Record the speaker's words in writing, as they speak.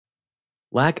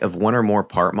Lack of one or more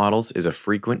part models is a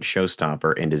frequent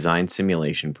showstopper in design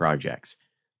simulation projects,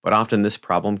 but often this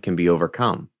problem can be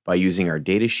overcome by using our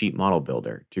Datasheet Model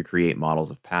Builder to create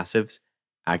models of passives,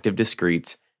 active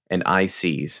discretes, and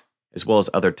ICs, as well as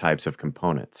other types of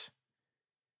components.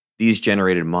 These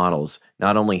generated models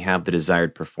not only have the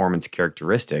desired performance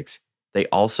characteristics, they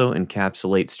also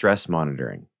encapsulate stress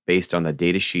monitoring based on the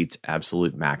datasheet's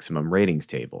absolute maximum ratings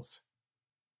tables.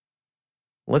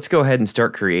 Let's go ahead and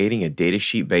start creating a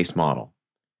datasheet-based model.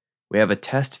 We have a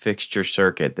test fixture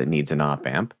circuit that needs an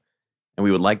op-amp, and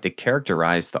we would like to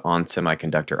characterize the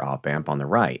on-semiconductor op-amp on the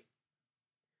right.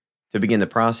 To begin the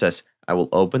process, I will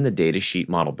open the Datasheet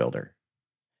Model Builder.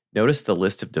 Notice the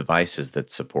list of devices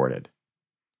that's supported.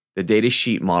 The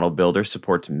Datasheet Model Builder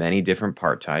supports many different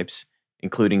part types,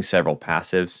 including several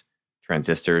passives,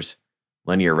 transistors,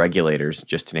 linear regulators,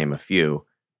 just to name a few,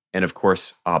 and of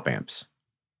course, op-amps.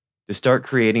 To start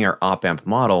creating our op-amp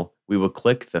model, we will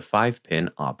click the 5-pin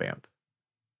op-amp.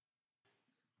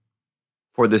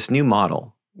 For this new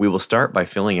model, we will start by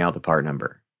filling out the part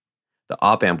number. The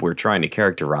op-amp we're trying to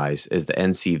characterize is the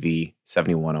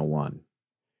NCV7101.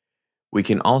 We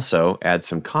can also add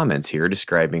some comments here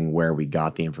describing where we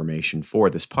got the information for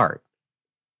this part.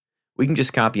 We can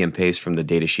just copy and paste from the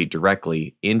datasheet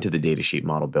directly into the Datasheet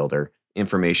Model Builder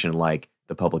information like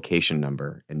the publication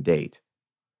number and date.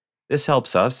 This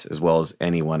helps us, as well as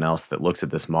anyone else that looks at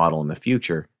this model in the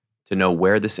future, to know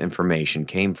where this information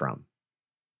came from.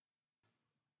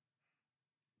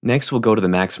 Next, we'll go to the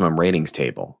maximum ratings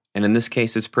table, and in this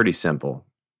case it's pretty simple.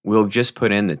 We'll just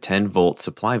put in the 10-volt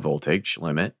supply voltage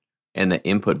limit and the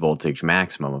input voltage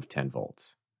maximum of 10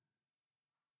 volts.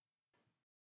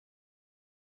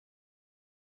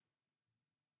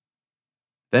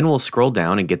 Then we'll scroll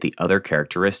down and get the other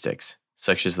characteristics,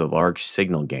 such as the large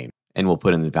signal gain, and we'll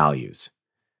put in the values.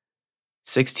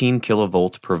 16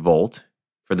 kilovolts per volt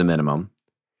for the minimum,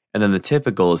 and then the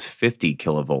typical is 50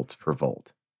 kilovolts per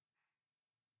volt.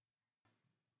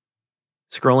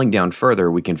 Scrolling down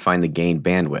further, we can find the gain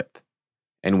bandwidth,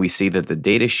 and we see that the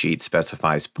datasheet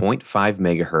specifies 0.5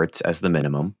 megahertz as the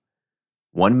minimum,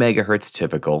 1 megahertz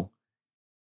typical,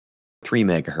 3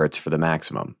 megahertz for the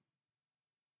maximum.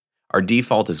 Our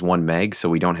default is 1 meg, so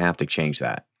we don't have to change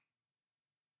that.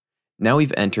 Now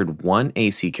we've entered one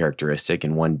AC characteristic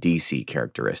and one DC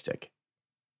characteristic.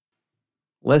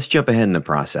 Let's jump ahead in the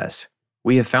process.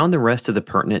 We have found the rest of the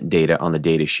pertinent data on the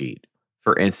datasheet.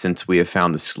 For instance, we have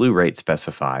found the slew rate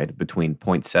specified between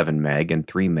 0.7 meg and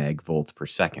 3 meg volts per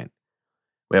second.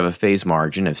 We have a phase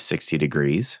margin of 60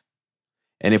 degrees.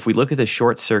 And if we look at the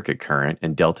short circuit current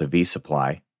and delta V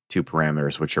supply, two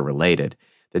parameters which are related,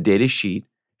 the datasheet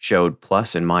showed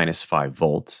plus and minus 5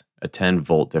 volts, a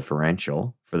 10-volt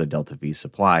differential for the delta V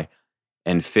supply,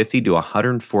 and 50 to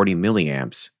 140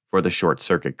 milliamps for the short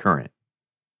circuit current.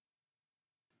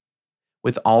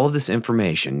 With all of this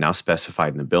information now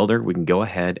specified in the builder, we can go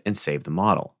ahead and save the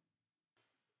model.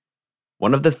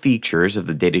 One of the features of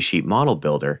the Datasheet Model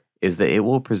Builder is that it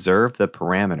will preserve the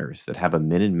parameters that have a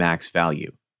min and max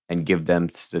value and give them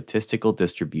statistical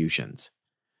distributions.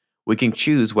 We can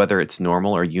choose whether it's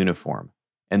normal or uniform,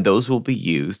 and those will be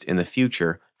used in the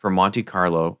future for Monte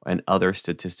Carlo and other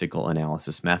statistical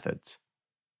analysis methods.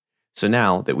 So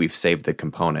now that we've saved the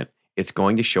component, it's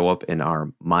going to show up in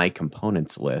our My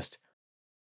Components list.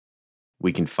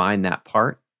 We can find that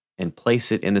part and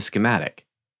place it in the schematic,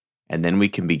 and then we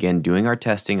can begin doing our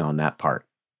testing on that part.